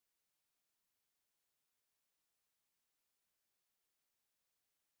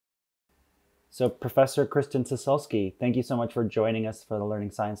So Professor Kristen Sosulski, thank you so much for joining us for the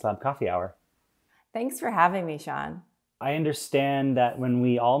Learning Science Lab Coffee Hour. Thanks for having me, Sean. I understand that when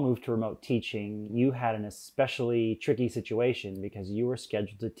we all moved to remote teaching, you had an especially tricky situation because you were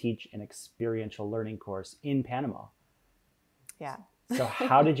scheduled to teach an experiential learning course in Panama. Yeah. So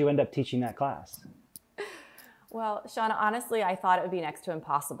how did you end up teaching that class? Well, Sean, honestly, I thought it would be next to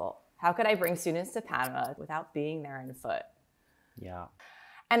impossible. How could I bring students to Panama without being there on foot? Yeah.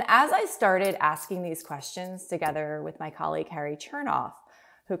 And as I started asking these questions together with my colleague, Harry Chernoff,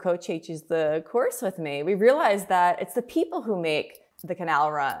 who co-teaches the course with me, we realized that it's the people who make the canal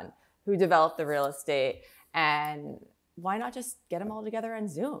run, who develop the real estate, and why not just get them all together on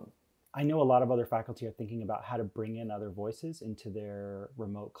Zoom? I know a lot of other faculty are thinking about how to bring in other voices into their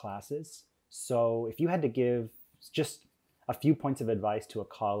remote classes. So if you had to give just a few points of advice to a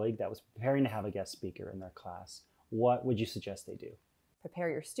colleague that was preparing to have a guest speaker in their class, what would you suggest they do?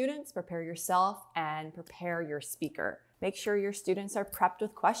 Prepare your students, prepare yourself, and prepare your speaker. Make sure your students are prepped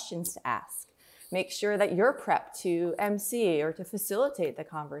with questions to ask. Make sure that you're prepped to MC or to facilitate the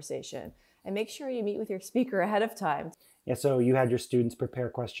conversation. And make sure you meet with your speaker ahead of time. Yeah, so you had your students prepare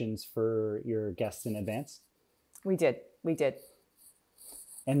questions for your guests in advance? We did.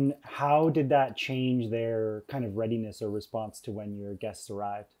 And how did that change their kind of readiness or response to when your guests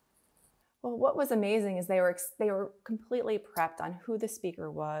arrived? Well, what was amazing is they were completely prepped on who the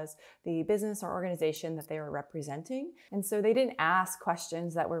speaker was, the business or organization that they were representing. And so they didn't ask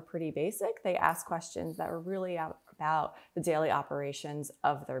questions that were pretty basic. They asked questions that were really about the daily operations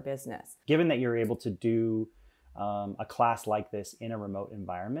of their business. Given that you're able to do a class like this in a remote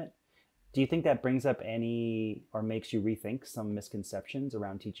environment, do you think that brings up any or makes you rethink some misconceptions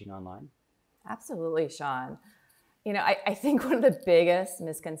around teaching online? Absolutely, Sean. You know, I think one of the biggest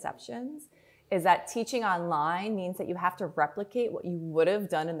misconceptions is that teaching online means that you have to replicate what you would have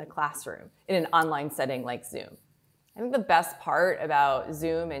done in the classroom in an online setting like Zoom. I think the best part about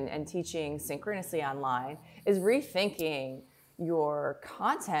Zoom and teaching synchronously online is rethinking your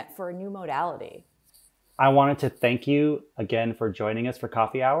content for a new modality. I wanted to thank you again for joining us for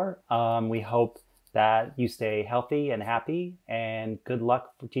Coffee Hour. We hope that you stay healthy and happy, and good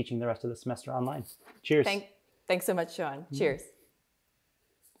luck for teaching the rest of the semester online. Cheers. Thanks so much, Sean. Cheers.